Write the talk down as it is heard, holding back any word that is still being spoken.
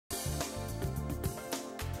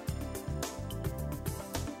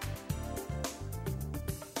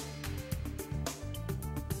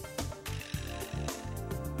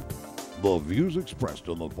The views expressed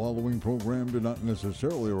on the following program do not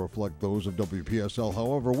necessarily reflect those of WPSL.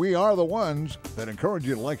 However, we are the ones that encourage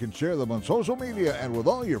you to like and share them on social media and with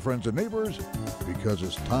all your friends and neighbors, because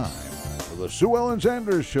it's time for the Sue Ellen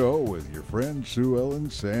Sanders Show with your friend Sue Ellen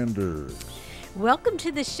Sanders. Welcome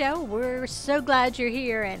to the show. We're so glad you're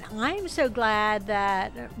here, and I'm so glad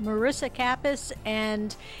that Marissa Kappas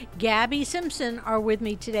and Gabby Simpson are with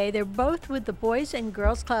me today. They're both with the Boys and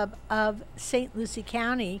Girls Club of St. Lucie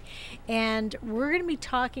County, and we're going to be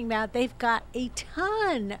talking about, they've got a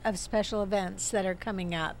ton of special events that are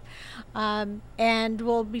coming up, and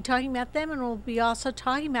we'll be talking about them, and we'll be also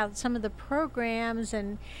talking about some of the programs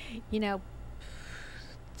and, you know,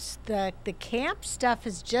 the camp stuff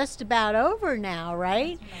is just about over now,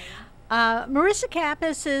 right? Marissa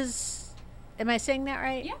Kappas is, am I saying that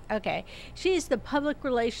right? Yeah. Okay. She's the public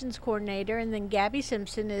relations coordinator, and then Gabby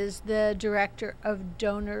Simpson is the director of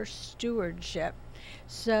donor stewardship.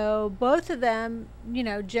 So both of them, you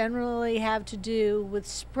know, generally have to do with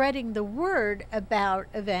spreading the word about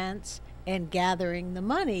events and gathering the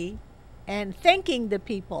money and thanking the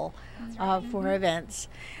people for events.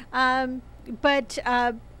 But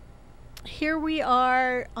here we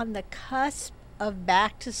are on the cusp of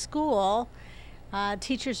back to school.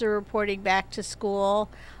 Teachers are reporting back to school.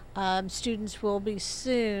 Students will be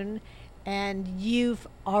soon. And you've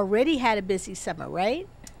already had a busy summer, right?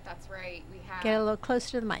 That's right. We have. Get a little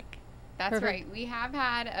closer to the mic. That's Perfect. right. We have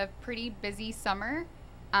had a pretty busy summer.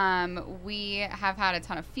 We have had a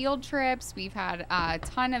ton of field trips. We've had a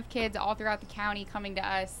ton of kids all throughout the county coming to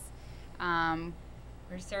us.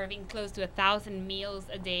 We're serving close to 1,000 meals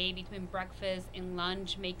a day between breakfast and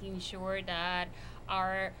lunch, making sure that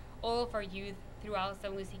all of our youth throughout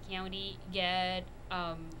St. Lucie County get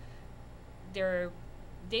their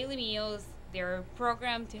daily meals. They're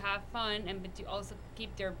programmed to have fun but to also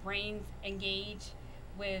keep their brains engaged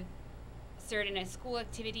with certain school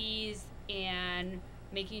activities and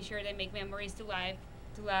making sure they make memories to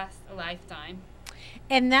last a lifetime.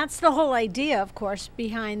 And that's the whole idea, of course,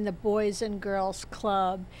 behind the Boys and Girls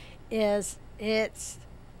Club, is it's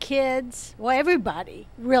kids, well, everybody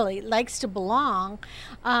really likes to belong,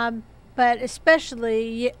 but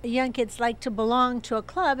especially young kids like to belong to a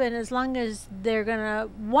club, and as long as they're going to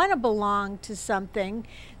want to belong to something,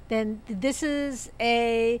 then this is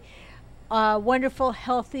a wonderful,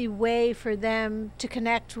 healthy way for them to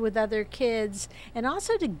connect with other kids and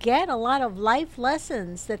also to get a lot of life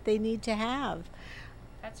lessons that they need to have.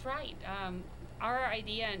 That's right. Our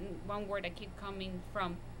idea, and one word that keep coming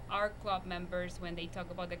from our club members when they talk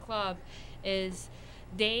about the club, is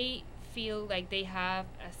they feel like they have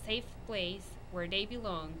a safe place where they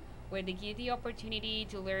belong, where they get the opportunity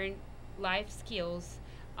to learn life skills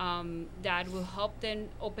that will help them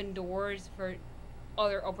open doors for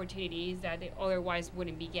other opportunities that they otherwise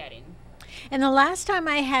wouldn't be getting. And the last time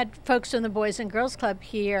I had folks from the Boys and Girls Club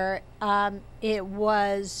here, it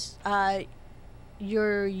was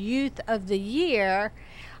your Youth of the Year,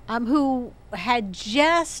 who had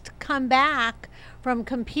just come back from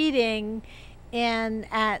competing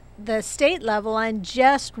at the state level and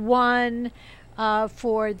just won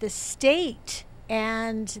for the state.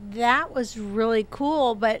 And that was really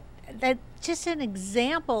cool, but that's just an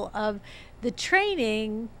example of the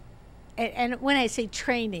training. And when I say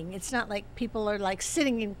training, it's not like people are like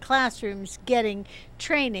sitting in classrooms getting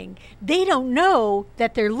training. They don't know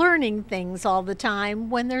that they're learning things all the time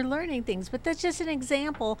when they're learning things. But that's just an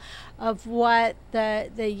example of what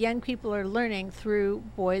the young people are learning through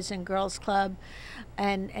Boys and Girls Club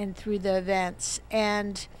and through the events.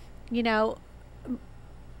 And, you know,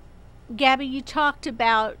 Gabby, you talked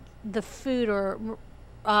about the food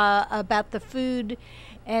about the food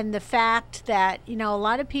and the fact that, you know, a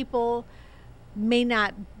lot of people may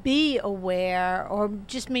not be aware or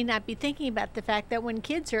just may not be thinking about the fact that when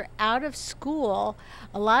kids are out of school,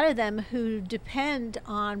 a lot of them who depend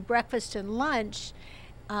on breakfast and lunch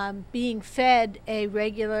being fed a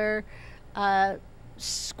regular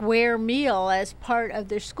square meal as part of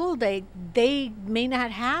their school day, they may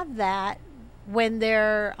not have that when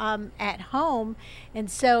they're at home.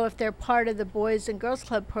 And so if they're part of the Boys and Girls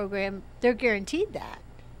Club program, they're guaranteed that.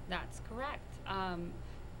 That's correct.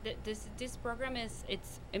 This program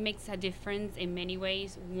it makes a difference in many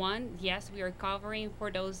ways. One, yes, we are covering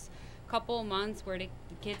for those couple months where the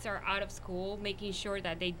kids are out of school, making sure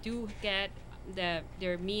that they do get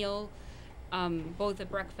their meal, both the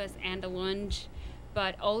breakfast and the lunch,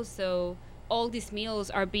 but also all these meals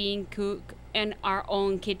are being cooked in our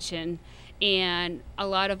own kitchen. And a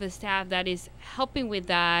lot of the staff that is helping with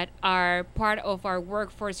that are part of our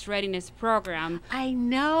workforce readiness program. I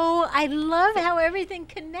know. I love how everything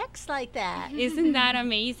connects like that. Isn't that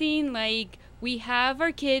amazing? Like, we have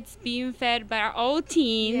our kids being fed by our old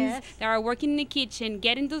teens Yes. that are working in the kitchen,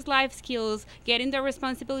 getting those life skills, getting their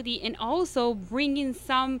responsibility, and also bringing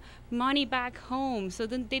some money back home so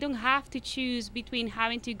that they don't have to choose between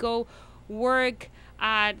having to go work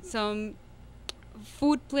at some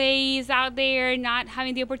food place out there, not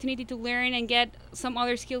having the opportunity to learn and get some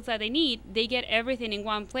other skills that they need. They get everything in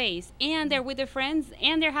one place, and they're with their friends,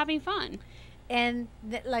 and they're having fun. And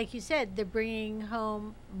like you said, they're bringing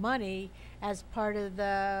home money as part of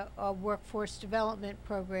the workforce development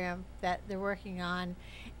program that they're working on.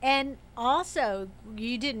 And also,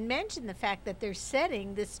 you didn't mention the fact that they're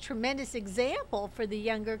setting this tremendous example for the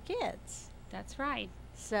younger kids. That's right.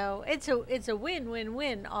 So it's a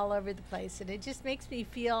win-win-win all over the place, and it just makes me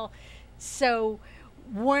feel so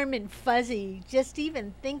warm and fuzzy just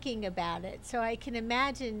even thinking about it. So I can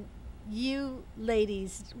imagine you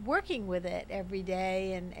ladies working with it every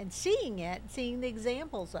day and seeing the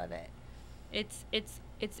examples of it.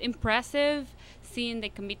 It's impressive seeing the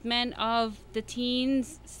commitment of the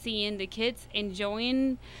teens, seeing the kids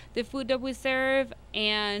enjoying the food that we serve,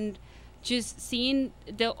 and just seeing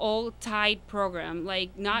the all tied program,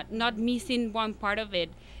 like not missing one part of it,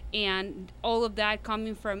 and all of that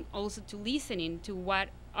coming from also to listening to what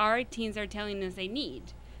our teens are telling us they need,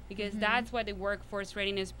 because that's what the workforce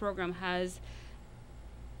readiness program has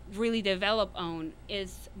really developed on,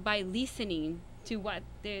 is by listening to what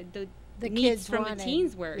the needs kids from wanted. the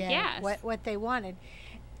teens were. Yeah, Yes. what they wanted.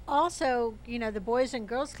 Also, the Boys and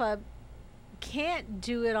Girls Club can't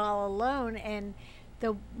do it all alone, and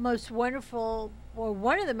the most wonderful, or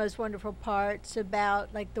one of the most wonderful parts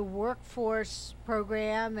about like the workforce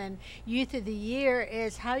program and Youth of the Year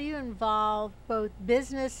is how you involve both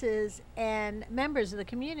businesses and members of the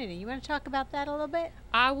community. You want to talk about that a little bit?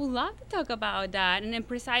 I would love to talk about that, and then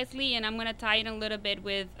precisely, and I'm going to tie it a little bit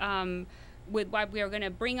with what we are going to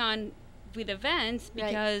bring on with events, Right.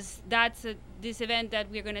 because that's this event that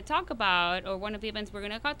we're going to talk about, or one of the events we're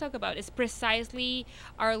going to talk about, is precisely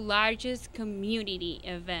our largest community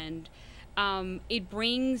event. It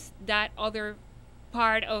brings that other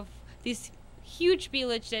part of this huge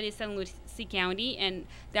village that is San Luis County, and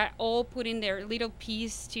that all put in their little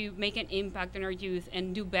piece to make an impact on our youth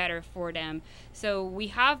and do better for them. So we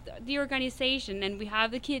have the organization, and we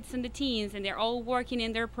have the kids and the teens, and they're all working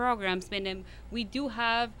in their programs, and then we do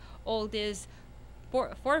have all these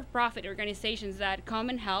for-profit organizations that come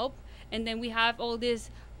and help, and then we have all these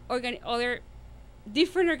other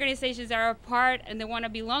different organizations that are part and they want to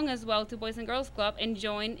belong as well to Boys and Girls Club and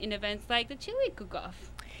join in events like the Chili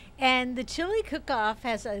Cook-Off. And the Chili Cook-Off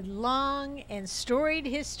has a long and storied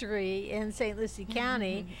history in St. Lucie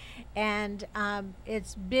County, and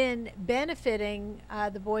it's been benefiting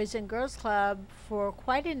the Boys and Girls Club for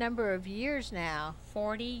quite a number of years now.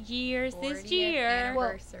 40 years this 40th year.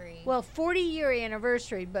 anniversary. Well, 40-year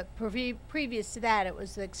anniversary, but previous to that, it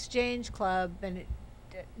was the Exchange Club, and it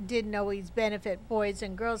didn't always benefit Boys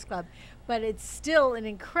and Girls Club. But it's still an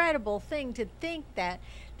incredible thing to think that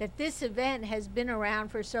this event has been around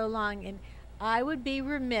for so long, and I would be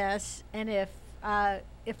remiss, and if I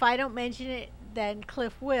don't mention it, then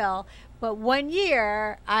Cliff will. But one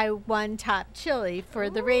year I won Top Chili for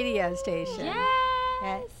the radio station.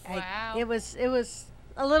 Yes. Wow. It was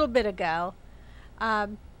a little bit ago.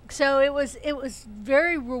 So it was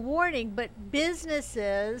very rewarding, but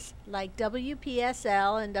businesses like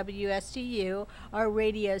WPSL and WSTU, our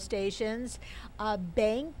radio stations,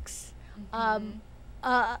 banks,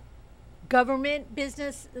 government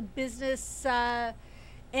business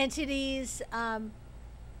entities,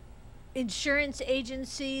 insurance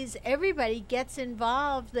agencies, everybody gets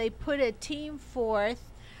involved. They put a team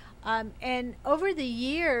forth, and over the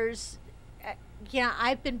years,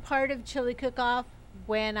 I've been part of Chili Cook-Off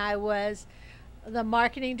when I was the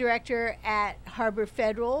marketing director at Harbor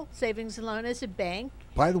Federal Savings and Loan as a bank.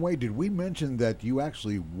 By the way, did we mention that you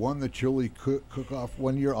actually won the Chili Cook-Off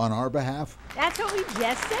one year on our behalf? That's what we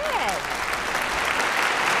just said.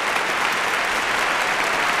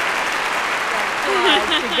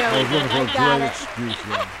 I was looking for I a got great it. excuse.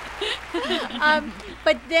 Yeah.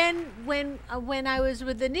 But then when I was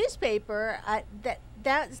with the newspaper,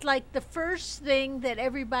 that's like the first thing that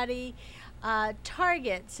everybody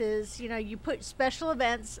targets is, you put special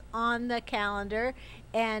events on the calendar,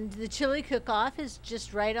 and the Chili Cook-Off is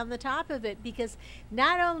just right on the top of it, because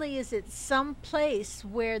not only is it some place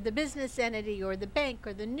where the business entity or the bank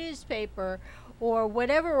or the newspaper or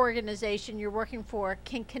whatever organization you're working for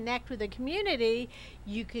can connect with the community,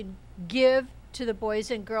 you can give to the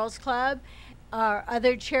Boys and Girls Club or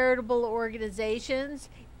other charitable organizations.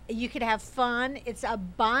 You could have fun. It's a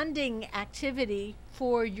bonding activity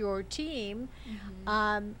for your team.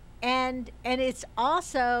 And it's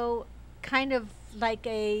also kind of like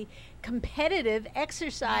a competitive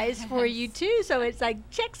exercise for you too. So it's like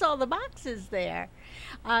checks all the boxes there.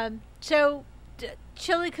 So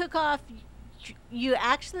Chili Cook-Off, you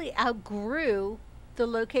actually outgrew the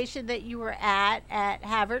location that you were at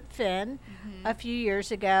Havert Finn a few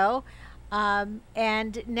years ago.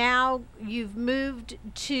 And now you've moved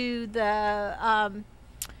to the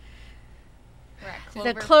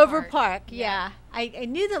Clover Park. Yeah. I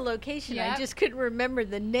knew the location. I just couldn't remember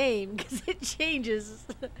the name because it changes.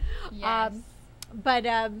 Yes.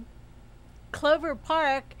 Clover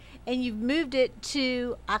Park, and you've moved it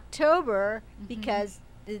to October because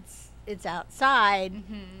it's outside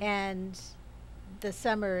and the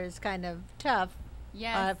summer is kind of tough.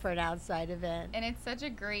 Yes. For an outside event. And it's such a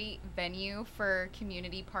great venue for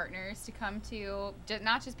community partners to come to,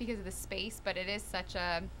 not just because of the space, but it is such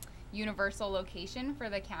a universal location for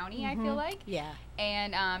the county, I feel like. Yeah.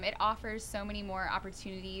 And it offers so many more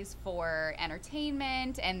opportunities for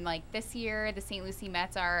entertainment. And like this year, the St. Lucie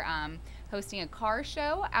Mets are hosting a car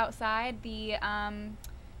show outside the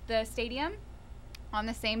stadium on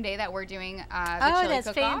the same day that we're doing the Chili that's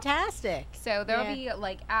Cook-Off. fantastic. So there'll be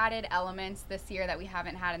like added elements this year that we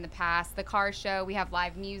haven't had in the past. The car show, we have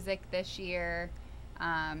live music this year.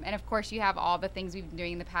 And of course you have all the things we've been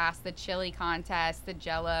doing in the past, the chili contest, the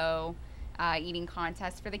Jell-O eating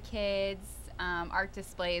contest for the kids, art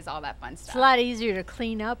displays, all that fun stuff. It's a lot easier to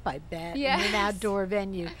clean up, I bet, in an outdoor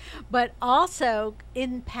venue. But also,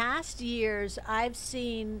 in past years, I've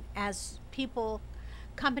seen as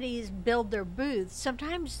companies build their booths,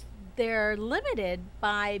 sometimes they're limited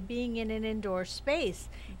by being in an indoor space,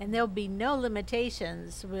 and there'll be no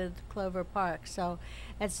limitations with Clover Park. So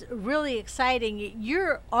it's really exciting.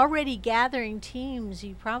 You're already gathering teams.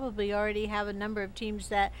 You probably already have a number of teams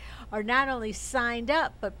that are not only signed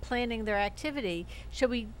up but planning their activity.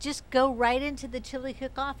 Should we just go right into the Chili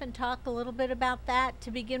Cook-Off and talk a little bit about that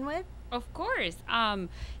to begin with? Of course.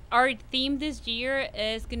 Our theme this year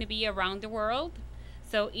is going to be around the world.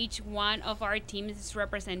 So each one of our teams is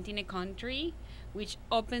representing a country, which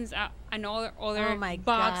opens up another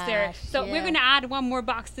box there. So we're going to add one more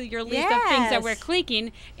box to your list of things that we're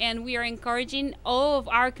clicking. And we are encouraging all of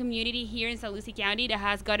our community here in St. Lucie County that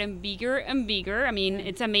has gotten bigger and bigger. I mean,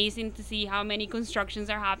 it's amazing to see how many constructions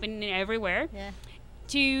are happening everywhere.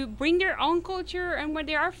 To bring their own culture and where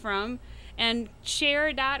they are from and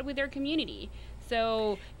share that with their community.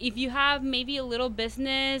 So if you have maybe a little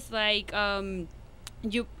business like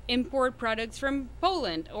you import products from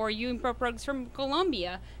Poland or you import products from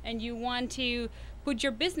Colombia and you want to put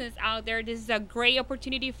your business out there, this is a great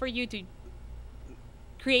opportunity for you to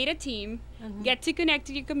create a team, get to connect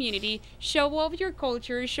to your community, show off your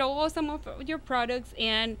culture, show off some of your products,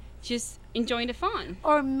 and just enjoy the fun.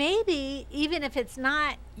 Or maybe even if it's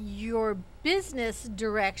not your business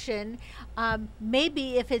direction,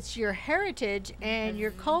 maybe if it's your heritage and your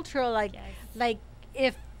cultural, like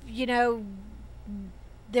if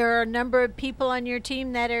there are a number of people on your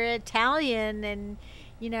team that are Italian and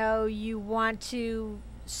you want to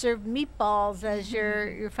serve meatballs as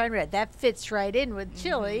your fundraiser, that fits right in with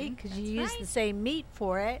chili because you use the same meat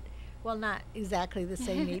for it. Well, not exactly the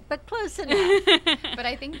same meat, but close enough. But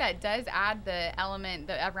I think that does add the element,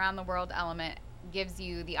 the around the world element gives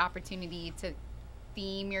you the opportunity to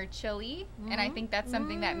theme your chili, and I think that's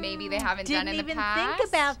something that maybe they haven't done in the past. Didn't even think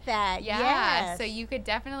about that. Yeah, so you could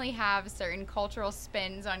definitely have certain cultural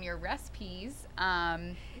spins on your recipes,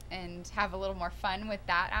 and have a little more fun with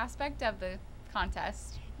that aspect of the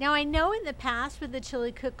contest. Now, I know in the past with the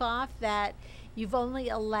Chili Cook-Off that you've only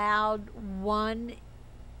allowed one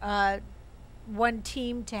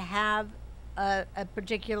team to have a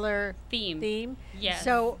particular theme. Yes.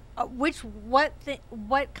 So,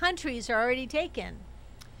 what countries are already taken?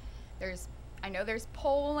 I know there's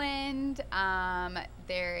Poland.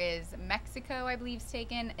 There is Mexico, I believe, is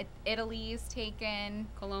taken. Italy is taken.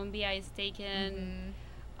 Colombia is taken.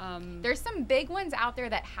 There's some big ones out there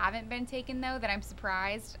that haven't been taken though that I'm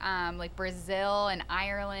surprised, like Brazil and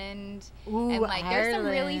Ireland. Ooh, and like there's some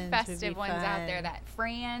really Ireland festive ones fun. out there that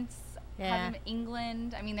France.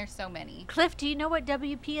 England. I mean, there's so many. Cliff, do you know what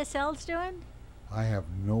WPSL's doing? I have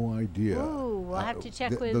no idea. Ooh, we'll have to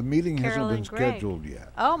check with the meeting Carol hasn't been and Greg. scheduled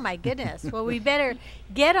yet. Oh my goodness. Well, we better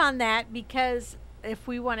get on that because if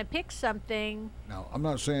we want to pick something. Now, I'm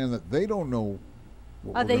not saying that they don't know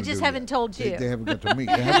what we're they gonna just do haven't yet. told you. They haven't got to me.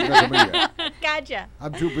 They haven't got to me yet. Gotcha.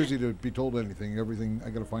 I'm too busy to be told anything. Everything I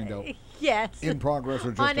got to find out Yes. in progress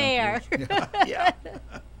or just On air. afterwards. Yeah.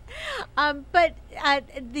 But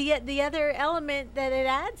the other element that it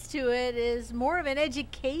adds to it is more of an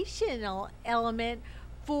educational element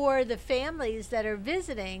for the families that are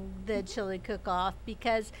visiting the chili cook-off,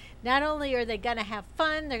 because not only are they going to have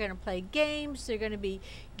fun, they're going to play games, they're going to be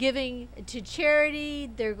giving to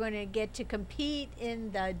charity, they're going to get to compete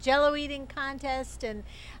in the Jell-O eating contest and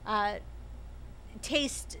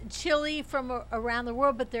taste chili from around the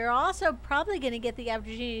world, but they're also probably going to get the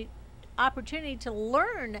opportunity to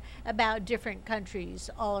learn about different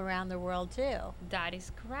countries all around the world too. That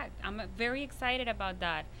is correct. I'm very excited about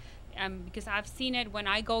that. Because I've seen it when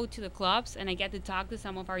I go to the clubs and I get to talk to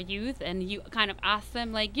some of our youth, and you kind of ask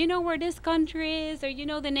them, like, you know where this country is, or you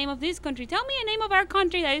know the name of this country. Tell me a name of our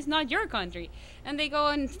country that is not your country. And they go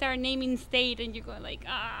and start naming state, and you go like,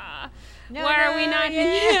 why are we not?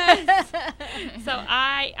 Yes. So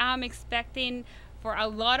I am expecting for a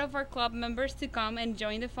lot of our club members to come and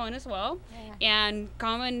join the fun as well, and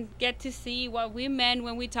come and get to see what we meant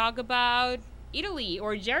when we talk about Italy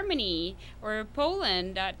or Germany or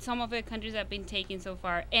Poland, that some of the countries have been taken so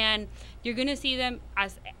far. And you're gonna see them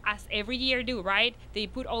as every year do, right? They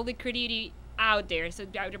put all the creativity out there, so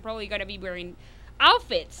they're probably gonna be wearing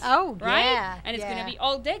outfits. Oh, right? yeah. And it's gonna be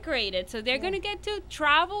all decorated, so they're gonna get to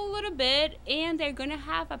travel a little bit, and they're gonna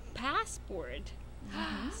have a passport.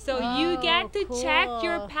 So you get to check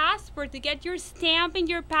your cool. passport, to get your stamp in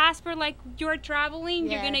your passport like you're traveling.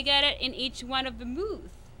 You're gonna Yes. get it in each one of the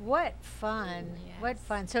booths. What fun. What Yes.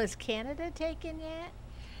 fun. So is Canada taken yet?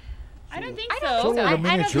 I don't think I so. don't So think like a I don't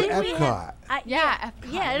miniature think we Epcot. Yeah,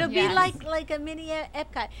 Epcot. Yeah, it'll Yes. be like a mini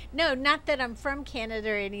Epcot. No, not that I'm from Canada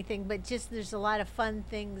or anything, but just there's a lot of fun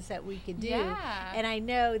things that we could do. Yeah. And I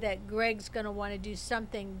know that Greg's going to want to do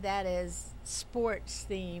something that is sports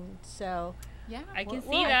themed. So Yeah. I can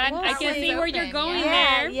Well, see that. we'll I can see. see where you're Open, going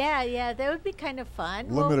yeah, there. yeah, that would be kind of fun.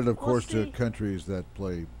 Limited, We'll- of course, we'll to see. countries that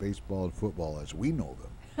play baseball and football as we know them.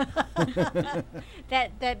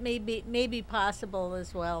 That may be possible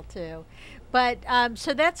as well too, but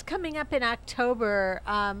so that's coming up in October,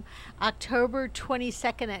 October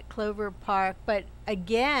 22nd at Clover Park. But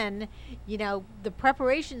again, you know, the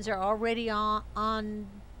preparations are already on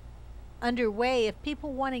underway. If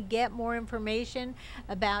people want to get more information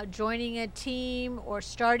about joining a team or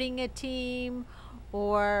starting a team,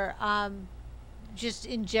 or just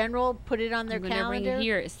in general, put it on their I'm gonna calendar. bring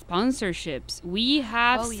here sponsorships. We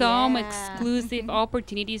have Oh, some yeah. exclusive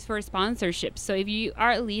opportunities for sponsorships. So if you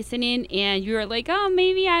are listening and you're like, oh,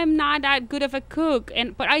 maybe I'm not that good of a cook,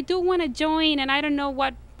 but I do want to join, and I don't know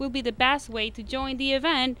what will be the best way to join the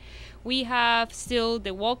event, we have still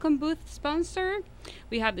the welcome booth sponsor,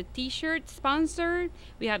 we have the t-shirt sponsor,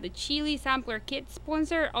 we have the chili sampler kit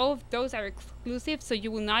sponsor. All of those are exclusive, so you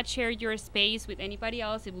will not share your space with anybody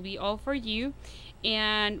else. It will be all for you.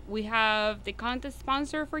 And we have the contest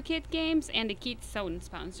sponsor for Kid Games and the Kid Zone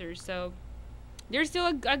sponsor. So there's still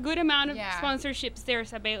a good amount of sponsorships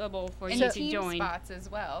there's available for And you to team join. spots as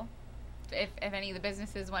well. If any of the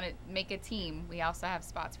businesses want to make a team, we also have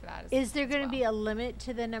spots for that. Is there going to be a limit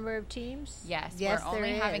to the number of teams? Yes, Yes, we're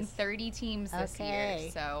only there having is. 30 teams this Okay.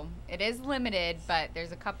 year, so it is limited, but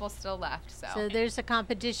there's a couple still left. So there's a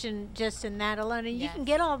competition just in that alone, and you can Yes.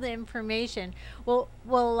 get all the information.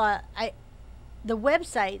 The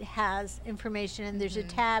website has information, and there's a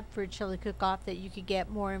tab for Chili Cook-Off that you could get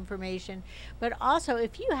more information. But also,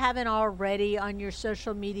 if you haven't already on your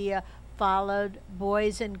social media followed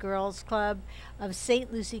Boys and Girls Club of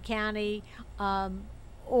St. Lucie County,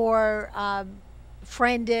 or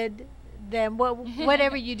friended, then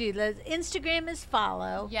whatever you do. The Instagram is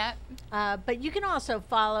follow. Yep. But you can also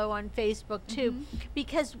follow on Facebook too,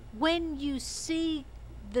 because when you see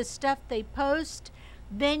the stuff they post,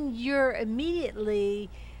 then you're immediately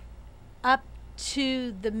up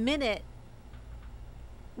to the minute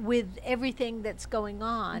with everything that's going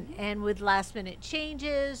on, and with last minute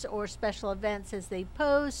changes or special events as they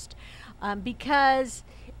post, because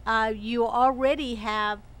you already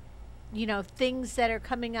have, you know, things that are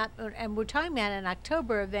coming up, and we're talking about an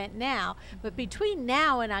October event now, but between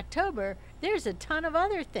now and October, there's a ton of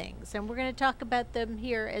other things, and we're going to talk about them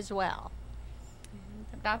here as well.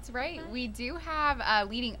 That's right. We do have,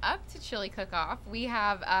 leading up to Chili Cook-Off, we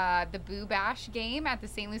have the Boo Bash game at the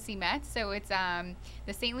St. Lucie Mets. So it's the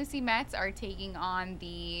St. Lucie Mets are taking on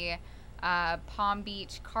the Palm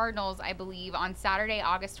Beach Cardinals, I believe, on Saturday,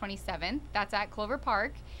 August 27th. That's at Clover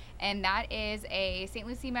Park. And that is a St.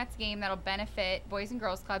 Lucie Mets game that'll benefit Boys and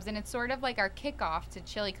Girls Clubs. And it's sort of like our kickoff to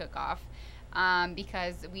Chili Cook-Off,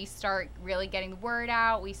 because we start really getting the word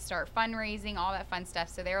out. We start fundraising, all that fun stuff.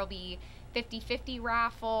 So there will be 50-50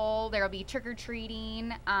 raffle. There'll be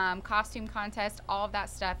trick-or-treating, costume contest, all of that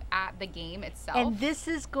stuff at the game itself. And this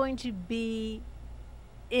is going to be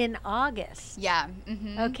in August. Yeah.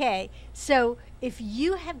 Mm-hmm. Okay. So if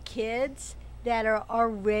you have kids that are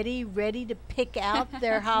already ready to pick out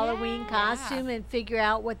their Halloween costume and figure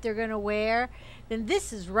out what they're going to wear, then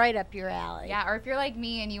this is right up your alley. Yeah, or if you're like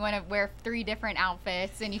me and you want to wear 3 different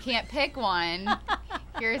outfits and you can't pick one,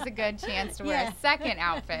 here's a good chance to wear a second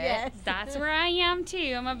outfit. Yes. That's where I am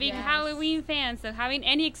too. I'm a big Halloween fan, so having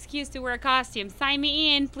any excuse to wear a costume, sign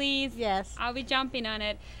me in, please. Yes. I'll be jumping on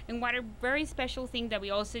it. And what a very special thing that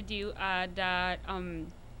we also do at that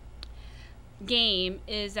game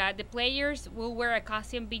is that the players will wear a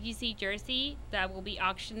costume BGC jersey that will be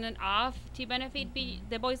auctioned off to benefit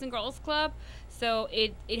the Boys and Girls Club. So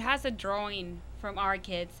it has a drawing from our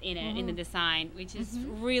kids in it, in the design, which is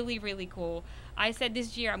really, really cool. I said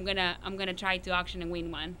this year I'm gonna try to auction and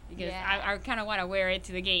win one because I kind of want to wear it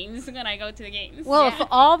to the games when I go to the games. Well, if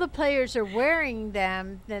all the players are wearing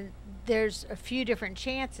them, then there's a few different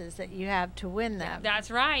chances that you have to win them.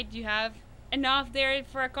 That's right. You have enough there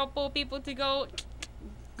for a couple of people to go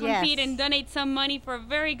compete and donate some money for a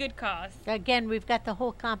very good cause. Again, we've got the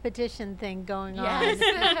whole competition thing going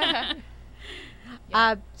on.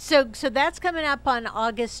 So that's coming up on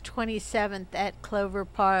August 27th at Clover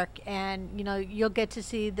Park, and you'll get to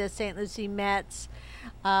see the St. Lucie Mets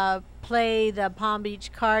play the Palm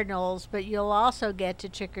Beach Cardinals, but you'll also get to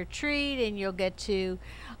trick or treat, and you'll get to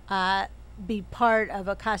be part of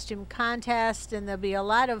a costume contest, and there'll be a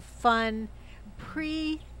lot of fun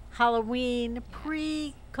pre-Halloween,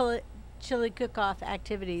 pre-chili cook-off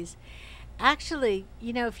activities. Actually,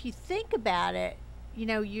 if you think about it,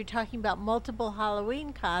 you're talking about multiple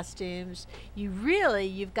Halloween costumes.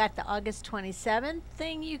 You've got the August 27th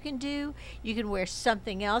thing you can do. You can wear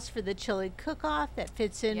something else for the chili cook-off that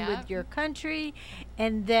fits in with your country.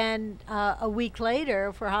 And then a week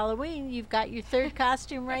later for Halloween, you've got your third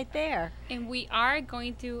costume right there. And we are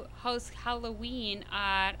going to host Halloween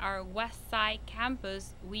at our West Side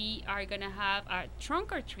campus. We are going to have a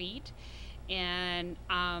trunk or treat. And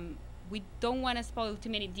we don't want to spoil too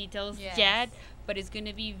many details yet, but it's going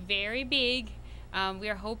to be very big. We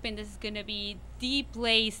are hoping this is going to be the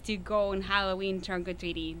place to go on Halloween trunk or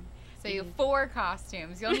treating. So you have 4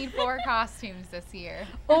 costumes. You'll need 4 costumes this year.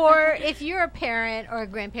 Or if you're a parent or a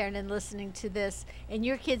grandparent and listening to this and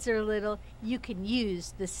your kids are little, you can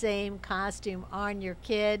use the same costume on your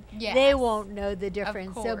kid. Yes. They won't know the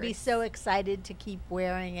difference. Of They'll be course. so excited to keep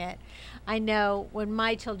wearing it. I know when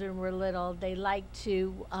my children were little, they liked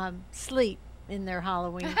to sleep in their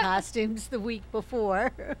Halloween costumes the week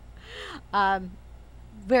before.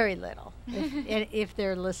 Very little, if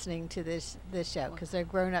they're listening to this show, because they're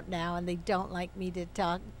grown up now and they don't like me to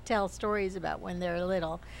tell stories about when they're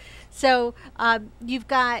little. So you've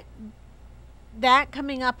got that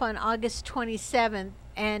coming up on August 27th,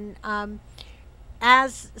 and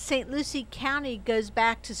as St. Lucie County goes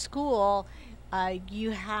back to school,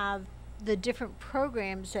 you have the different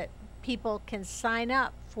programs that people can sign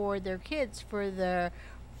up for their kids for their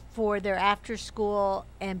after school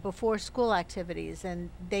and before school activities,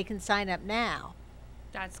 and they can sign up now.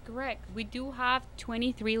 That's correct. We do have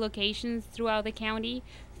 23 locations throughout the county.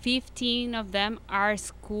 15 of them are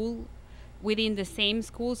school within the same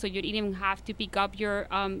school, so you don't even have to pick up your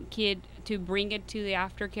kid to bring it to the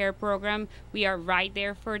aftercare program. We are right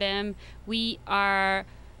there for them. We are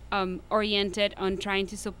oriented on trying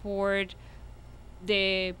to support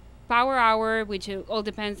the Power Hour, which all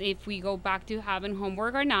depends if we go back to having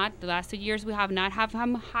homework or not. The last 2 years we have not had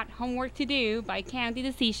homework to do by county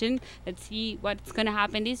decision. Let's see what's going to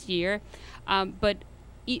happen this year. But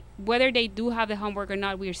whether they do have the homework or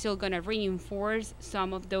not, we're still going to reinforce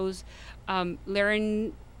some of those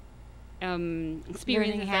learning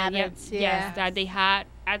experiences habits, that they had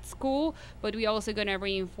at school. But we're also going to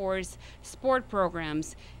reinforce sport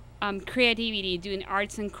programs, creativity, doing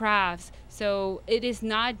arts and crafts. So it is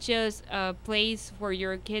not just a place where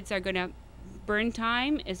your kids are going to burn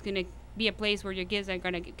time. It's going to be a place where your kids are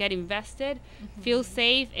going to get invested, feel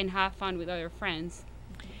safe, and have fun with other friends.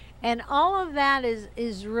 And all of that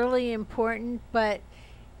is really important, but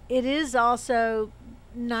it is also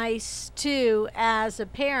nice too as a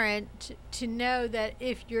parent to know that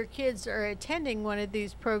if your kids are attending one of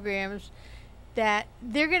these programs, that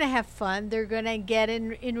they're going to have fun. They're going to get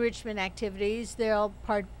in enrichment activities. They'll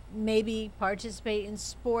maybe participate in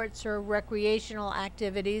sports or recreational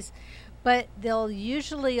activities, but you'll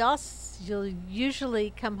usually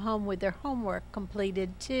come home with their homework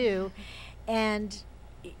completed too. And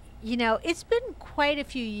it's been quite a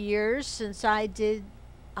few years since I did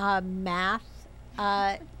math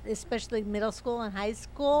especially middle school and high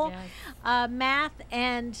school Yes. math,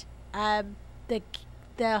 and the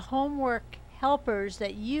the homework helpers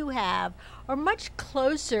that you have are much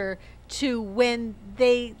closer to when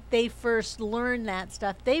they first learn that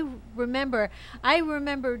stuff. They remember. I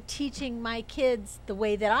remember teaching my kids the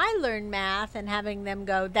way that I learned math and having them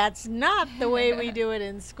go, "That's not the way we do it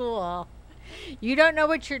in school. You don't know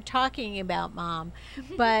what you're talking about, Mom."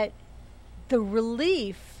 But the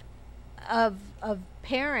relief of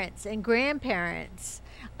parents and grandparents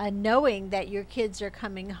knowing that your kids are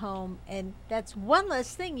coming home, and that's one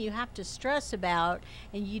less thing you have to stress about,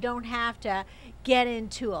 and you don't have to get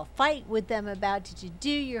into a fight with them about, did you do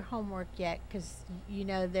your homework yet, because you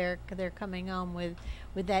know they're coming home with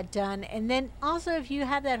that done. And then also, if you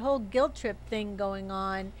have that whole guilt trip thing going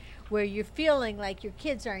on where you're feeling like your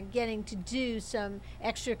kids aren't getting to do some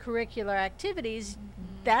extracurricular activities,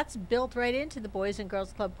 that's built right into the Boys and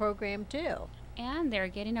Girls Club program too. And they're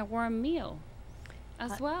getting a warm meal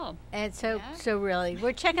as well. And so, Yeah. so really,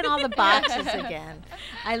 we're checking all the boxes again.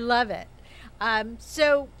 I love it.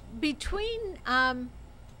 So between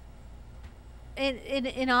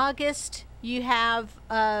in August, you have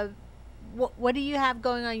what do you have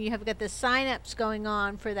going on? You have got the sign-ups going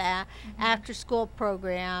on for that after-school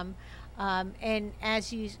program, and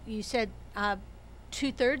as you said,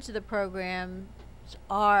 2/3 of the program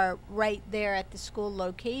are right there at the school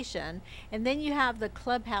location, and then you have the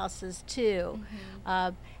clubhouses too.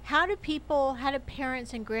 How do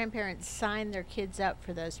parents and grandparents sign their kids up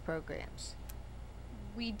for those programs?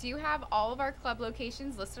 We do have all of our club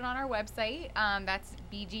locations listed on our website. That's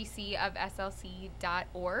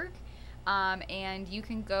bgcofslc.org. And you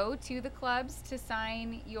can go to the clubs to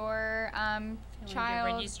sign your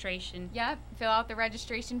child Registration. Yep, fill out the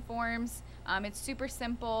registration forms. It's super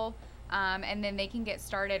simple, and then they can get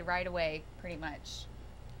started right away, pretty much.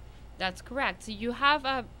 That's correct. So you have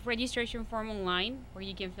a registration form online where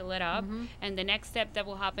you can fill it up, and the next step that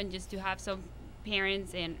will happen just to have some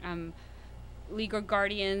parents and legal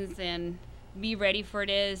guardians and be ready for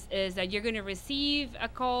this is that you're going to receive a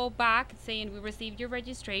call back saying we received your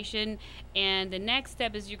registration, and the next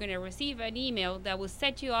step is you're going to receive an email that will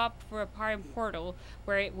set you up for a parent portal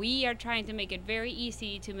where we are trying to make it very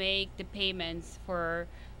easy to make the payments for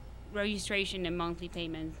registration and monthly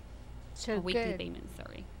payments, So or weekly good. payments,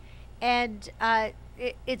 sorry. And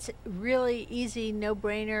it's really easy,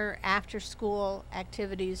 no-brainer after-school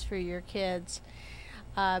activities for your kids,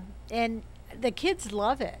 and the kids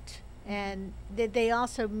love it. And they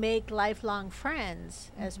also make lifelong friends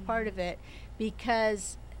as part of it,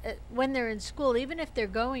 because when they're in school, even if they're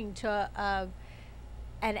going to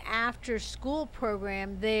an after-school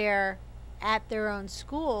program there at their own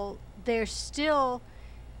school, they're still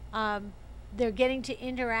they're getting to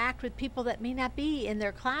interact with people that may not be in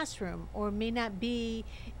their classroom or may not be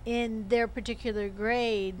in their particular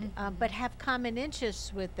grade, but have common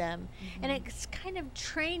interests with them. And it's kind of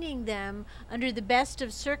training them under the best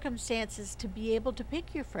of circumstances to be able to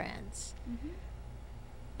pick your friends.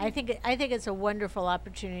 I think it's a wonderful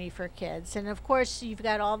opportunity for kids. And of course, you've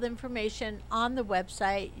got all the information on the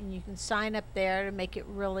website, and you can sign up there to make it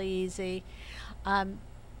really easy.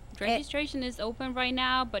 Registration is open right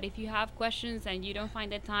now, but if you have questions and you don't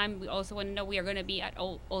find the time, we also want to know we are going to be at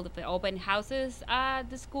all of the open houses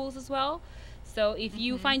at the schools as well. So if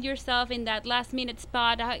you find yourself in that last minute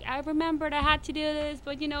spot, I remembered I had to do this,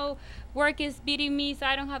 but work is beating me, so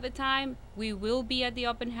I don't have the time. We will be at the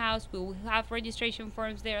open house. We will have registration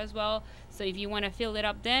forms there as well. So if you want to fill it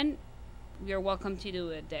up then, you're welcome to do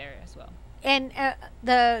it there as well. And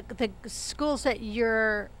the schools that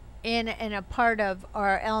you're in and a part of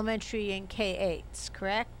are elementary and K-8s,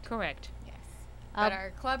 correct? Correct. Yes. But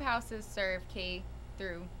our clubhouses serve K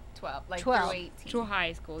through 12, like 12. through 18. Through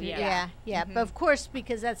high school, Yeah. But of course,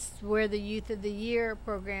 because that's where the Youth of the Year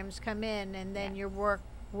programs come in, and then your work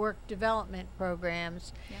development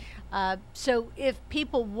programs. So if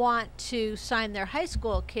people want to sign their high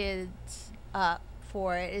school kids up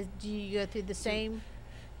for it, do you go through the same?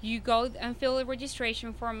 You go and fill a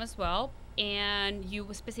registration form as well, and you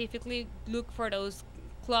will specifically look for those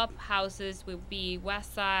clubhouses. Will be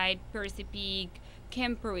Westside, Percy Peak,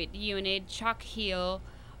 Kemperit Unit, Chalk Hill,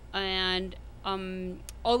 and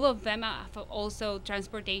all of them have also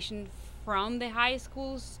transportation from the high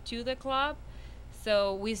schools to the club.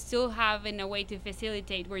 So we still have in a way to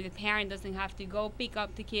facilitate where the parent doesn't have to go pick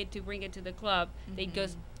up the kid to bring it to the club. They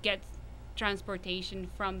just get transportation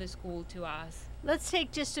from the school to us. Let's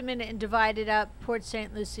take just a minute and divide it up, Port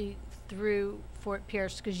St. Lucie through Fort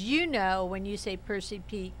Pierce, because when you say Percy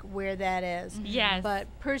Peak, where that is. Yes. But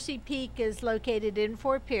Percy Peak is located in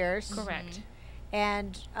Fort Pierce. Correct.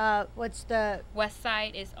 And what's the West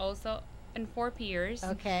Side is also in Fort Pierce.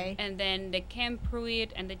 okay? And then the Camp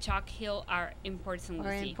Pruitt and the Chalk Hill are in Port St. Or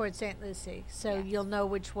Lucie. in Port St. Lucie, so Yes. you'll know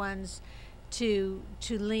which ones to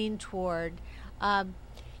lean toward.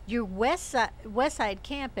 Your West Side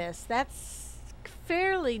campus, that's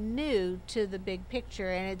fairly new to the big picture,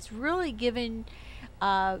 and it's really given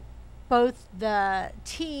both the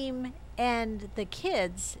team and the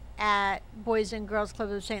kids at Boys and Girls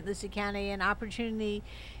Club of St. Lucie County an opportunity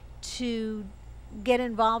to get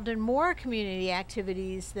involved in more community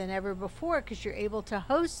activities than ever before because you're able to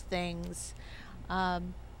host things.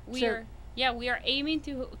 We are aiming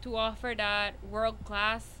to offer that world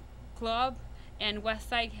class club, and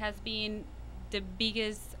Westside has been the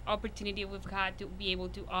biggest opportunity we've had to be able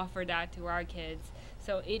to offer that to our kids.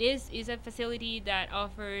 So it is a facility that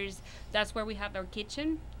offers. That's where we have our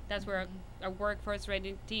kitchen. That's where our workforce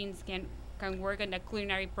ready teens can work on the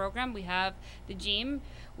culinary program. We have the gym.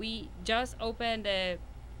 We just opened the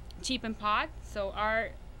Cheap and Pot, so our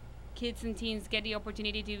kids and teens get the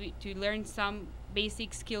opportunity to learn some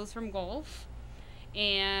basic skills from golf.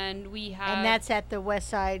 And we have, And that's at the West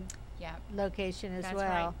Side Yeah. location as that's well.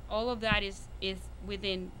 right. All of that is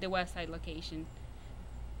within the West Side location.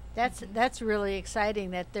 That's really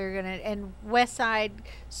exciting that they're gonna, and West Side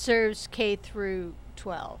serves K through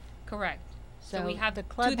 12. Correct. So we So have the two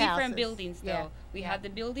clubhouses, different buildings though. yeah. We Yeah. have the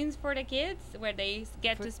buildings for the kids where they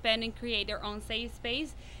get For- to spend and create their own safe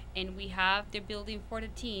space, and we have the building for the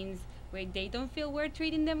teens where they don't feel we're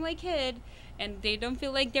treating them like kid, and they don't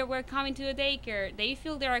feel like we're coming to a daycare. They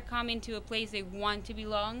feel they are coming to a place they want to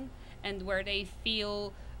belong, and where they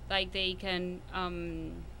feel like they can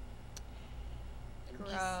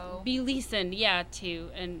Grow. be listened, to,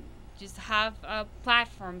 and just have a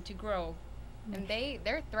platform to grow. And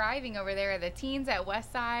they're thriving over there. The teens at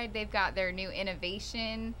Westside, they've got their new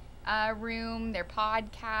innovation room. They're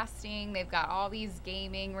podcasting. They've got all these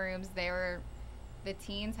gaming rooms. The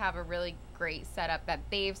teens have a really great setup that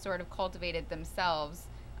they've sort of cultivated themselves,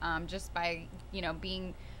 just by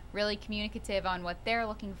being really communicative on what they're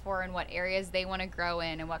looking for and what areas they want to grow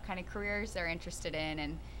in and what kind of careers they're interested in,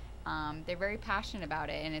 and they're very passionate about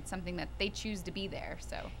it, and it's something that they choose to be there.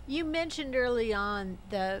 So You mentioned early on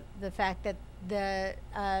the fact that the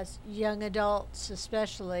young adults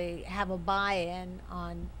especially have a buy-in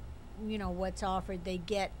on what's offered. They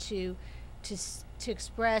get to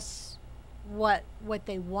express what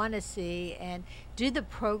they want to see. And do the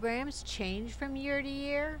programs change from year to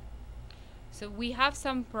year? So we have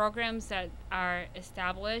some programs that are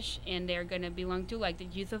established and they're going to belong to, like the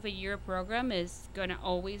Youth of the Year program is going to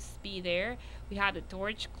always be there. We have the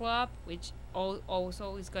Torch Club, which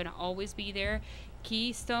also is going to always be there.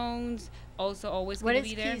 Keystones also always What going is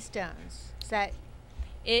to be there. Keystones? Is that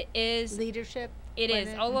It is. leadership? It is.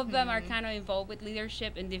 women? All of them are kind of involved with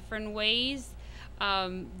leadership in different ways.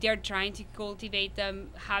 They're trying to cultivate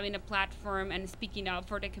them, having a platform and speaking up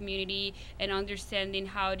for the community and understanding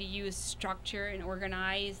how to use structure and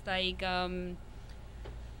organize, like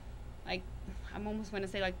I'm almost want to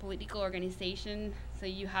say like political organization. So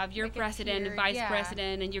you have your Like a president and tiered- vice yeah.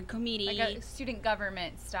 president and your committee like a student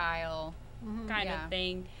government style. Mhm. kind Yeah. of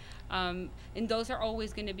thing. And those are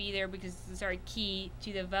always going to be there because those are key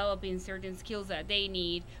to developing certain skills that they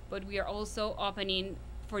need. But we are also opening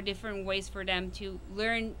for different ways for them to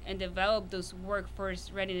learn and develop those workforce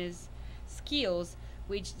readiness skills,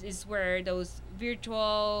 which is where those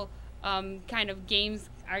virtual kind of games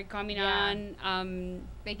are coming Yeah. on.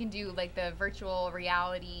 They can do like the virtual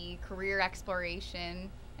reality career exploration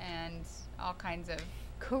and all kinds of.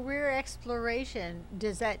 Career exploration,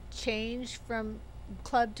 does that change from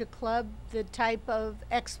club to club, the type of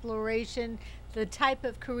exploration, the type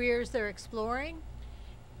of careers they're exploring?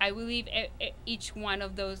 I believe each one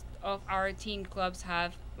of those of our teen clubs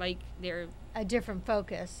have like their A different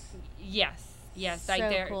focus. yes like So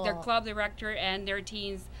their cool. club director and their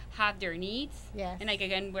teens have their needs. Yes. And like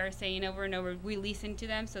again, we're saying over and over, we listen to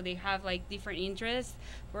them, so they have like different interests.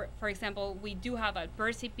 For example, we do have at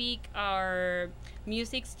Percy Peak our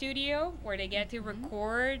music studio where they get to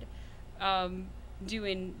record,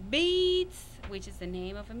 doing beats, which is the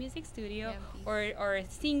name of a music studio, Yeah, or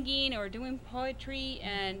singing or doing poetry,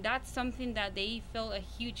 and that's something that they feel a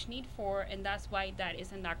huge need for, and that's why that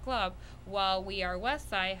is in that club. While we are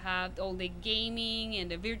Westside have all the gaming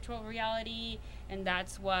and the virtual reality, and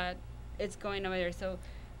that's what it's going over there. So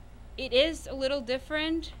it is a little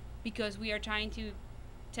different because we are trying to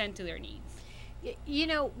tend to their needs.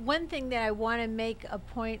 One thing that I want to make a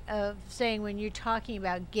point of saying when you're talking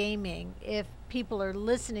about gaming, if people are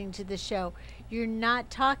listening to the show, you're not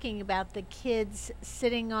talking about the kids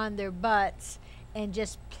sitting on their butts and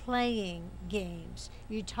just playing games.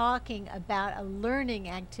 You're talking about a learning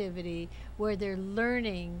activity where they're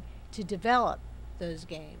learning to develop those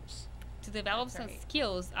games. To develop That's some right.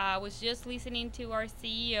 skills. I was just listening to our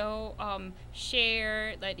CEO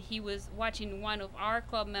share that he was watching one of our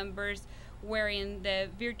club members wearing the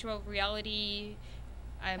virtual reality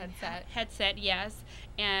headset, yes,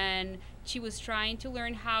 and she was trying to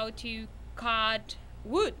learn how to cut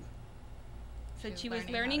wood. So she was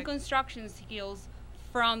learning construction skills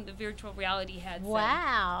from the virtual reality headset.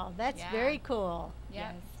 Wow, that's Yeah. very cool.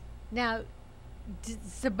 Yep. Now,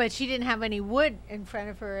 but she didn't have any wood in front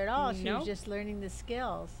of her at all. She No. was just learning the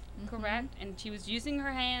skills. Correct. And she was using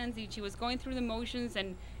her hands, and she was going through the motions,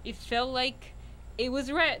 and it felt like it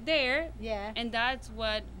was right there. Yeah. And that's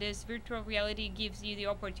what this virtual reality gives you the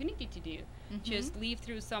opportunity to do. Just live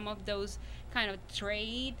through some of those kind of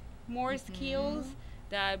trade more skills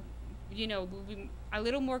that, you know, will be a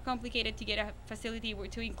little more complicated to get a facility where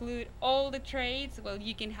to include all the trades. Well,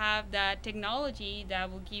 you can have that technology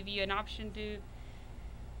that will give you an option to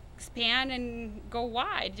expand and go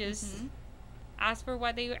wide. Just ask for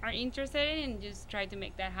what they are interested in and just try to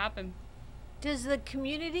make that happen. Does the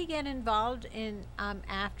community get involved in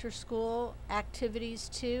after-school activities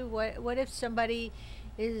too? What if somebody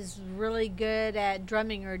is really good at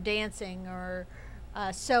drumming or dancing or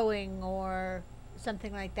sewing or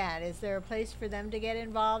something like that? Is there a place for them to get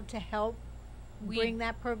involved to help bring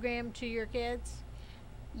that program to your kids?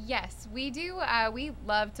 Yes, we do. We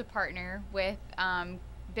love to partner with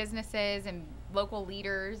businesses and local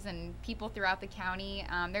leaders and people throughout the county.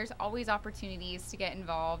 There's always opportunities to get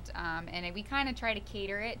involved, and we kind of try to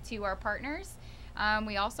cater it to our partners.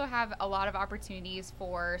 We also have a lot of opportunities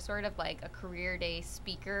for sort of like a career day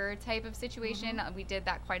speaker type of situation. We did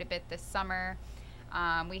that quite a bit this summer.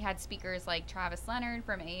 We had speakers like Travis Leonard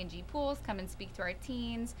from A&G Pools come and speak to our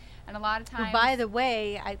teens, and a lot of times. Well, by the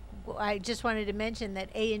way, I just wanted to mention that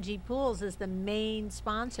A&G Pools is the main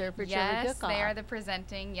sponsor for Chili Yes, Cook-Off. they are the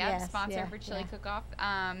presenting sponsor for Chili Cook-Off.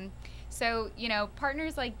 So, you know,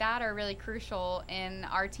 partners like that are really crucial in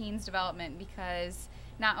our teens' development because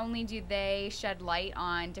not only do they shed light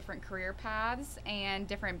on different career paths and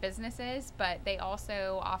different businesses, but they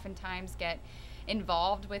also oftentimes get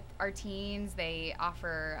involved with our teens. They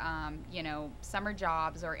offer, you know, summer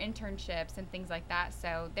jobs or internships and things like that.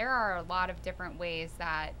 So there are a lot of different ways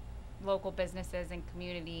that local businesses and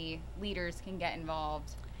community leaders can get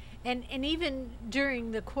involved. And even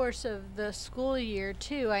during the course of the school year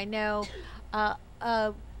too, I know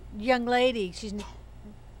a young lady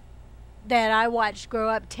that I watched grow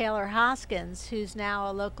up, Taylor Hoskins, who's now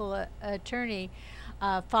a local attorney,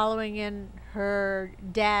 following in her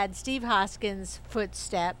dad, Steve Hoskins'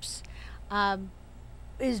 footsteps,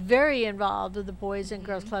 is very involved with the Boys and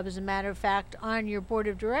Girls Club. As a matter of fact, on your board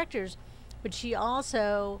of directors. But she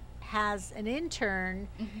also has an intern,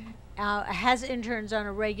 has interns on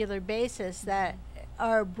a regular basis that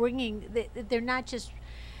are bringing, they're not just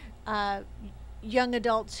young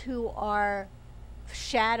adults who are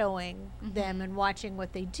shadowing them and watching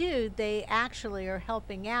what they do. They actually are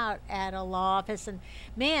helping out at a law office, and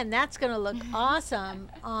man, that's going to look awesome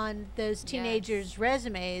on those teenagers'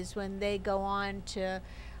 resumes when they go on to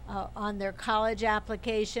on their college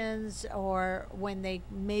applications or when they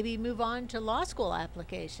maybe move on to law school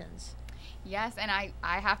applications. Yes, and I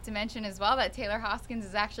have to mention as well that Taylor Hoskins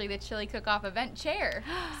is actually the Chili Cook-Off event chair.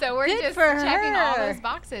 So we're Good just for checking all her. those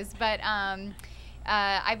boxes. But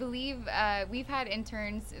I believe we've had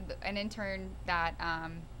interns, an intern that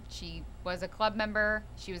she was a club member.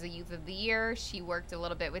 She was a Youth of the Year. She worked a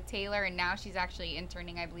little bit with Taylor, and now she's actually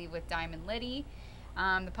interning, I believe, with Diamond Liddy,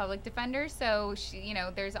 the public defender. So, you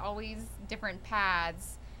know, there's always different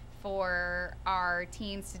paths for our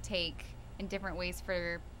teens to take in different ways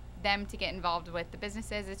for them to get involved with the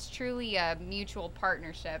businesses. It's truly a mutual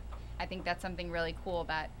partnership. I think that's something really cool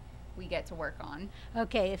that we get to work on.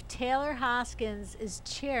 Okay, if Taylor Hoskins is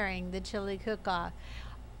chairing the Chili Cook-Off,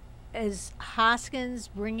 is Hoskins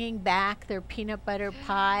bringing back their peanut butter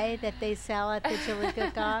pie that they sell at the Chili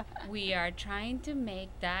Cook-Off? We are trying to make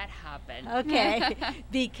that happen. Okay,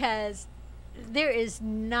 because there has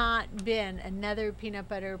not been another peanut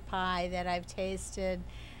butter pie that I've tasted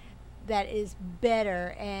that is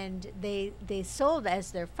better, and they sold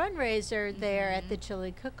as their fundraiser there at the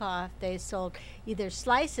Chili Cook-Off. They sold either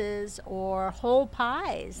slices or whole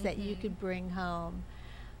pies that you could bring home,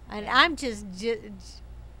 and I'm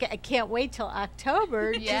I can't wait till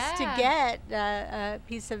October just to get a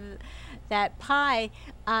piece of that pie.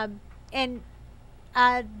 I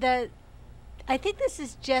think this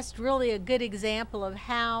is just really a good example of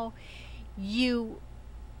how you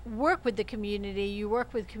work with the community, you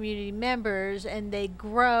work with community members, and they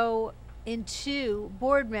grow into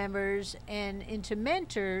board members and into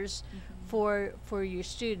mentors for your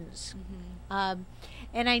students. And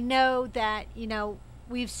I know that, you know,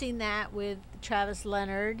 we've seen that with Travis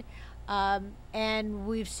Leonard, and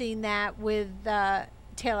we've seen that with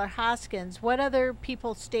Taylor Hoskins. What other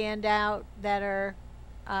people stand out that are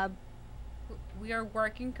We are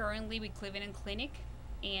working currently with Cleveland Clinic,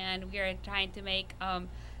 and we are trying to make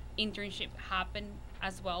internship happen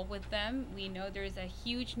as well with them. We know there's a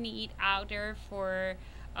huge need out there for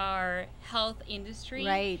our health industry.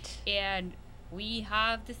 right? And we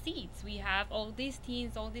have the seats. We have all these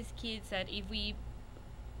teens, all these kids that if we,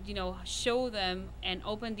 you know, show them and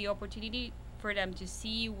open the opportunity for them to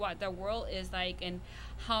see what the world is like and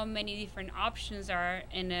how many different options are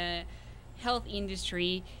in a health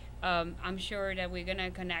industry, I'm sure that we're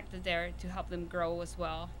gonna connect there to help them grow as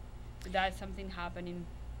well. That's something happening.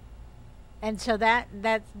 And so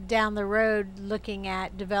that's down the road, looking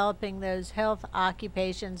at developing those health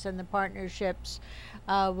occupations and the partnerships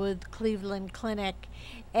with Cleveland Clinic.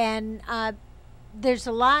 And there's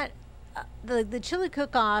a lot. The Chili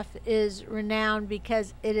Cook-Off is renowned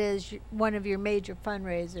because it is one of your major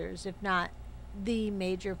fundraisers, if not the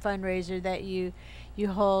major fundraiser that you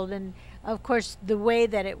hold. And of course, the way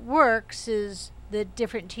that it works is that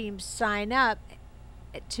different teams sign up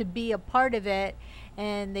to be a part of it,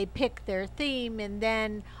 and they pick their theme, and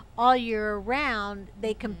then all year round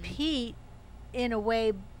they compete in a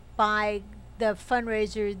way by the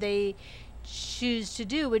fundraiser they choose to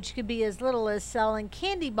do, which could be as little as selling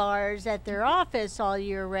candy bars at their office all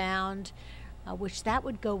year round, which that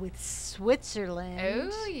would go with Switzerland.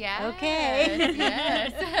 Oh, yeah. Okay.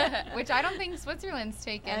 Yes. Which I don't think Switzerland's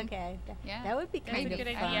taken. Okay. Yeah. That would be That's kind a of good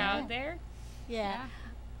fun. idea out there. Yeah.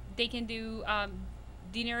 They can do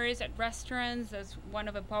dinners at restaurants. That's one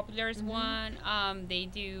of the popular one. They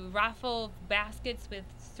do raffle baskets with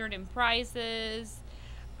certain prizes.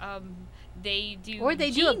 They do Or they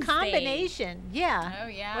do a Jeans Day. combination. Yeah. Oh,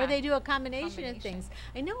 yeah. Or they do a combination of Combination. things.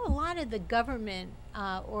 I know a lot of the government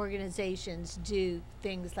organizations do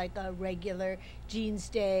things like a regular Jeans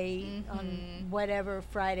Day on whatever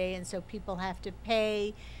Friday, and so people have to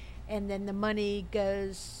pay, and then the money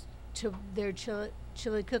goes to their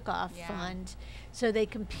chili cook-off Yeah. fund. So they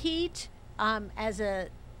compete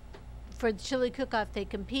for the Chili Cook-Off. They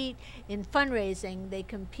compete in fundraising. They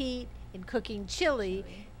compete in cooking chili.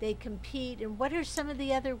 They compete, and what are some of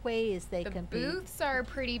the other ways they The compete? booths are a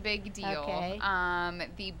pretty big deal. Okay.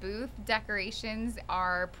 The booth decorations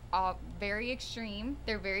are very extreme.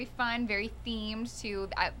 They're very fun, very themed to.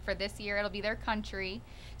 For this year, it'll be their country.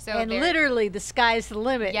 So And they're- literally, the sky's the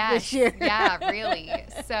limit yes, this year. yeah, really.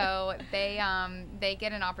 So they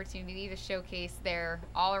get an opportunity to showcase their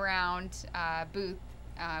all-around booth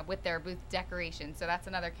with their booth decoration. So that's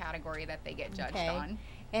another category that they get judged Okay. on.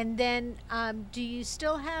 And then, do you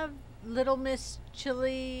still have Little Miss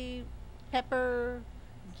Chili Pepper?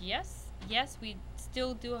 Yes, we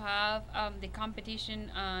still do have the competition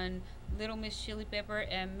on Little Miss Chili Pepper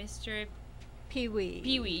and Mr. Pee-wee.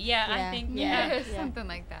 Pee-wee. Yeah, Yeah. I think Yeah, Yeah. something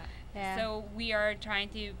like that. Yeah. So we are trying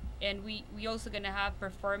to, and we also gonna have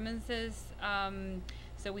performances.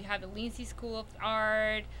 So we have the Lindsay School of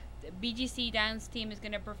Art, the BGC dance team is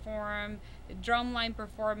gonna perform, the drumline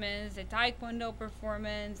performance, the taekwondo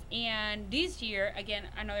performance, and this year again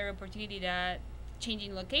another opportunity that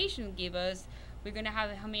changing location give us. We're gonna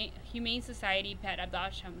have a Humane Society pet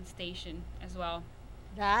adoption station as well.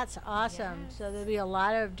 That's awesome. Yes. So there'll be a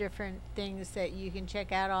lot of different things that you can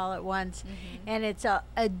check out all at once. Mm-hmm. And it's a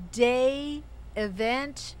day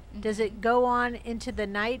event. Does it go on into the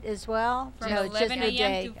night as well? From no, it's just 11 the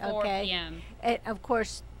day. a.m. to 4 Okay. p.m. And of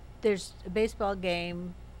course, there's a baseball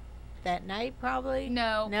game that night, probably.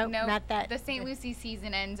 No, Nope, not that. The St. Lucie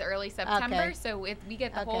season ends early September, Okay. so if we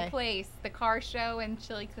get the whole Okay. place, the car show and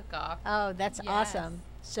chili cook-off. Oh, that's Yes. awesome.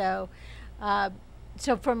 So,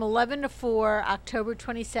 so from 11 to 4, October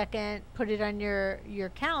 22nd, put it on your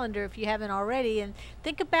calendar if you haven't already, and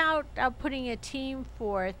think about putting a team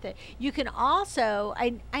forth. You can also,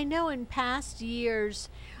 I know in past years,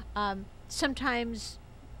 sometimes,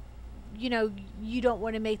 you know, you don't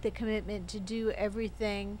want to make the commitment to do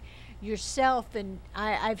everything yourself, and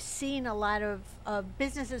I've seen a lot of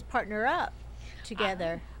businesses partner up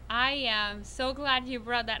together. I am so glad you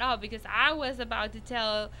brought that up because I was about to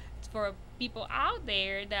tell for people out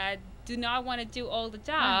there that do not want to do all the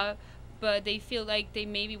job, but they feel like they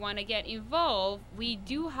maybe want to get involved. We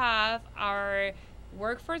do have our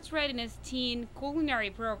Workforce Readiness Teen Culinary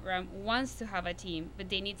Program wants to have a team, but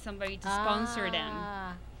they need somebody to sponsor them.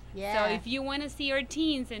 Yeah. So if you want to see our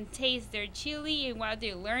teens and taste their chili and what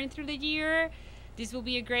they learn through the year, this will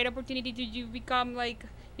be a great opportunity to you become like,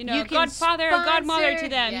 you know, You can godfather or godmother to sponsor-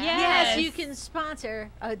 them. Yeah. Yes, Yes. you can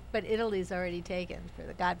sponsor, but Italy's already taken for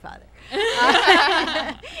the Godfather.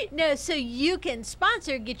 No, so you can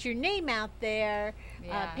sponsor, get your name out there,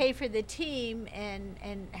 Yeah. pay for the team,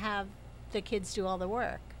 and have the kids do all the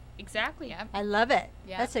work. Exactly. Yep. I love it.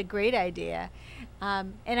 Yeah. That's a great idea.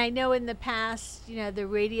 And I know in the past, you know, the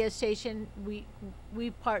radio station,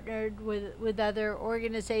 we partnered with other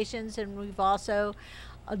organizations, and we've also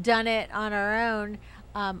done it on our own.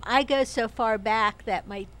 I go so far back that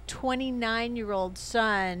my 29-year-old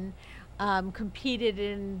son competed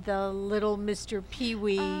in the Little Mr.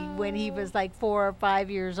 Pee-wee when he was like 4 or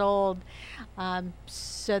 5 years old.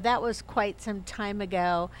 So that was quite some time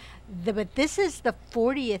ago. But this is the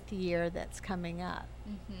 40th year that's coming up.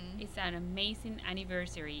 Mm-hmm. It's an amazing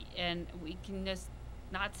anniversary, and we can just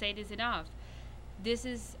not say this enough. This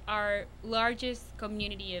is our largest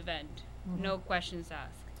community event, no questions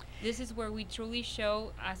asked. This is where we truly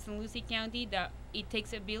show, as St. Lucie County, that it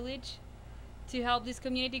takes a village to help this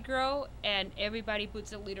community grow, and everybody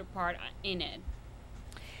puts a little part in it.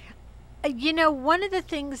 You know, one of the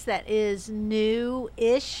things that is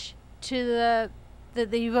new-ish to the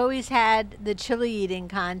you've always had the chili eating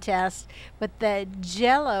contest, but the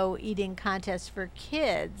Jell-O eating contest for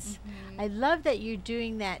kids. I love that you're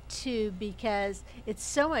doing that too, because it's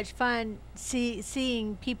so much fun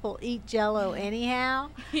seeing people eat Jell-O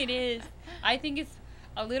anyhow. It is. I think it's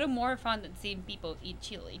a little more fun than seeing people eat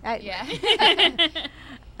chili. Yeah.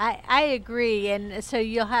 I agree, and so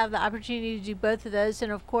you'll have the opportunity to do both of those,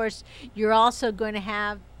 and of course you're also going to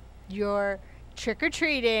have your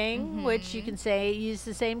trick-or-treating, which you can say use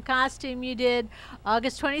the same costume you did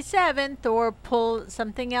August 27th, or pull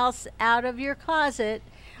something else out of your closet.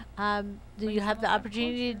 You have the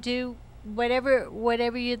opportunity to do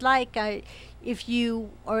whatever you'd like. If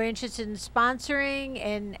you are interested in sponsoring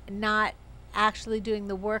and not actually doing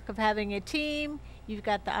the work of having a team, you've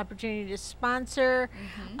got the opportunity to sponsor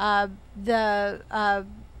the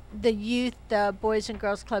youth, the Boys and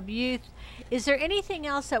Girls Club youth. Is there anything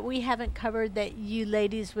else that we haven't covered that you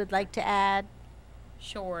ladies would like to add?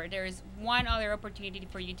 Sure. There is one other opportunity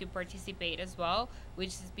for you to participate as well, which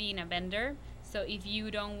is being a vendor. So if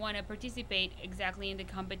you don't want to participate exactly in the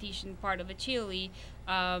competition part of a chili,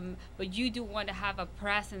 but you do want to have a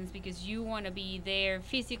presence because you want to be there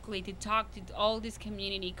physically to talk to all this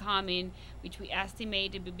community coming, which we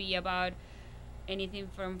estimate to be about anything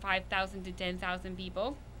from 5,000 to 10,000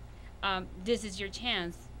 people, this is your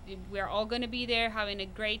chance. We're all going to be there having a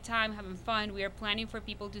great time, having fun. We are planning for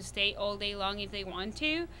people to stay all day long if they want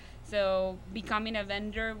to. So becoming a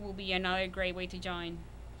vendor will be another great way to join.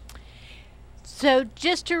 So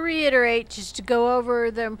just to reiterate, just to go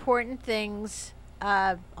over the important things,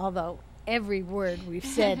 although every word we've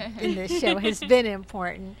said in this show has been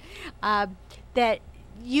important, that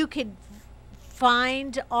you could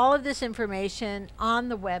find all of this information on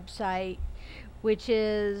the website, which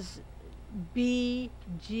is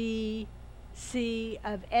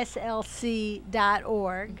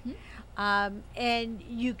bgcofslc.org. And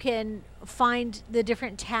you can find the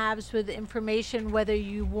different tabs with information, whether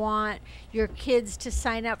you want your kids to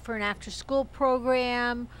sign up for an after-school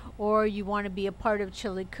program, or you want to be a part of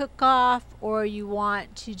Chili Cook-Off, or you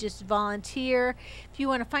want to just volunteer. If you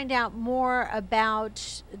want to find out more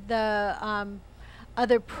about the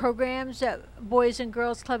other programs that Boys and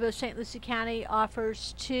Girls Club of St. Lucie County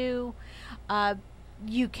offers too,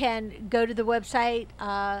 you can go to the website,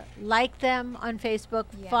 like them on Facebook,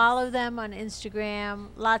 follow them on Instagram,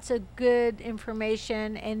 lots of good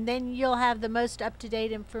information, and then you'll have the most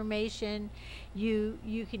up-to-date information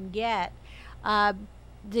you can get.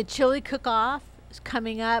 The Chili Cook-Off is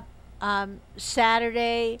coming up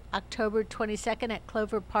Saturday, October 22nd at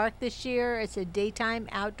Clover Park this year. It's a daytime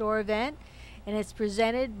outdoor event, and it's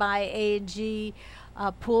presented by A&G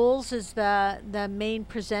Pools is the main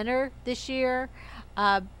presenter this year.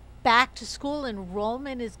 Back to school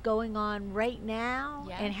enrollment is going on right now.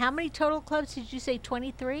 Yes. And how many total clubs did you say?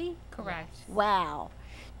 23? Correct. Wow.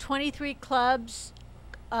 23 clubs,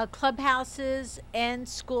 clubhouses, and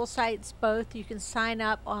school sites both. You can sign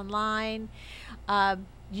up online.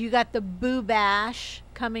 You got the Boo Bash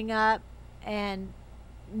coming up, and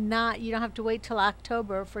you don't have to wait till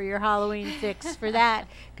October for your Halloween fix for that,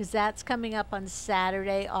 because that's coming up on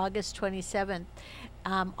Saturday, August 27th.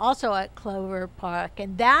 Also at Clover Park,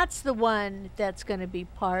 and that's the one that's going to be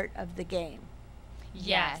part of the game.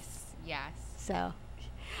 Yes. So,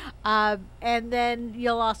 and then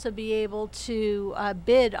you'll also be able to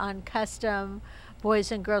bid on custom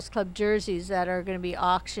Boys and Girls Club jerseys that are going to be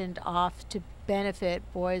auctioned off to benefit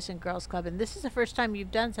Boys and Girls Club. And this is the first time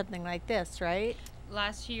you've done something like this, right?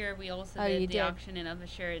 Last year we also Oh, you did the did. auctioning of the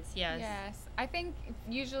shirts. Yes. Yes, I think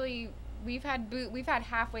usually we've had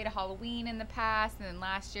halfway to Halloween in the past, and then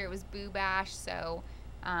last year it was Boo Bash. So,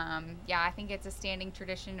 yeah, I think it's a standing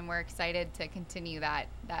tradition, and we're excited to continue that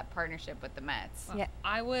partnership with the Mets. Well, Yeah.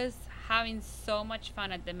 I was having so much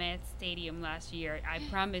fun at the Mets Stadium last year. I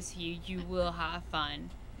promise you, you will have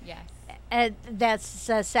fun. Yes. And that's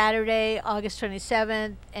Saturday, August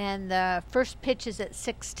 27th, and the first pitch is at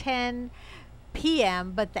 6:10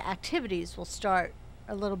 p.m., but the activities will start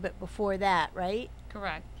a little bit before that, right?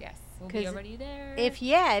 Correct. Yes. We'll be 'Cause already there. If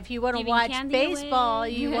you want to Giving watch candy baseball, away.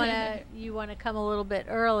 you want to come a little bit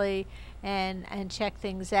early and check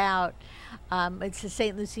things out. It's the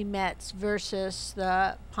St. Lucie Mets versus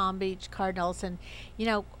the Palm Beach Cardinals, and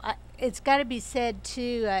it's got to be said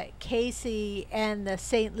too. Casey and the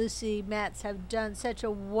St. Lucie Mets have done such a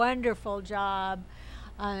wonderful job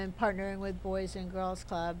in partnering with Boys and Girls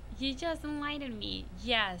Club. You just enlightened me.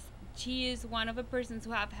 Yes, she is one of the persons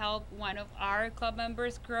who have helped one of our club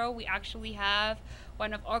members grow. We actually have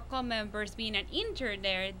one of our club members being an intern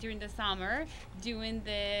there during the summer, doing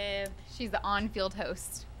the She's the on-field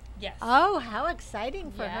host. yes. Oh, how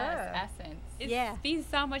exciting for Yes, her! Essence. It's yeah. been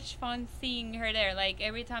so much fun seeing her there. Like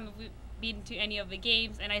every time we've been to any of the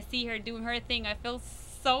games and I see her doing her thing, I feel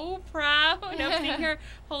so proud of seeing her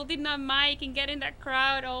holding that mic and getting that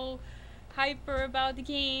crowd all hyper about the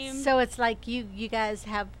game. So it's like you guys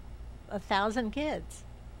have 1,000 kids.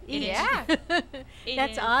 It each. is. Yeah. It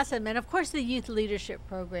That's is. awesome. And of course, the youth leadership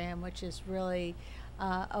program, which is really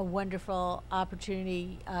a wonderful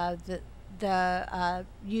opportunity. The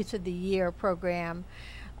Youth of the Year program,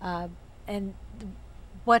 and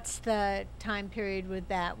what's the time period with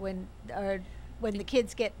that? When the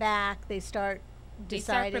kids get back, they start They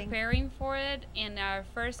start deciding. preparing for it, and our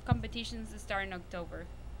first competitions start in October.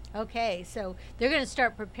 Okay, so they're going to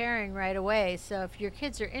start preparing right away. So if your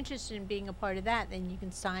kids are interested in being a part of that, then you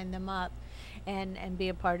can sign them up and be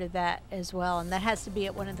a part of that as well. And that has to be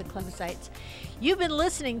at one of the club sites. You've been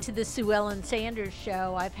listening to the Sue Ellen Sanders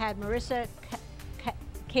Show. I've had Marissa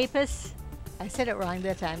Kappas. I said it wrong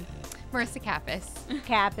that time. Marissa Kappas.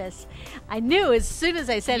 Kappas. I knew as soon as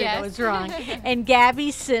I said it, I Yes. was wrong. And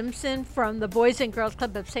Gabby Simpson from the Boys and Girls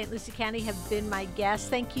Club of St. Lucie County have been my guests.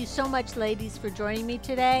 Thank you so much, ladies, for joining me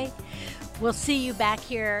today. We'll see you back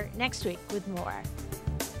here next week with more.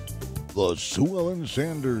 The Sue Ellen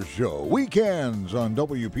Sanders Show. Weekends on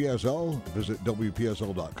WPSL. Visit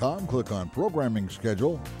WPSL.com, click on Programming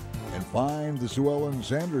Schedule, and find the Sue Ellen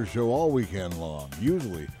Sanders Show all weekend long,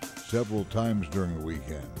 usually several times during the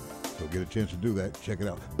weekend. So get a chance to do that. Check it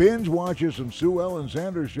out. Binge watch us some Sue Ellen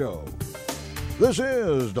Sanders Show. This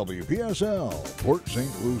is WPSL, Port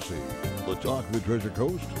St. Lucie, the talk of the Treasure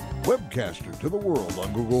Coast, webcaster to the world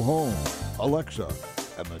on Google Home, Alexa,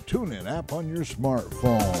 and the TuneIn app on your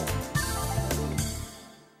smartphone.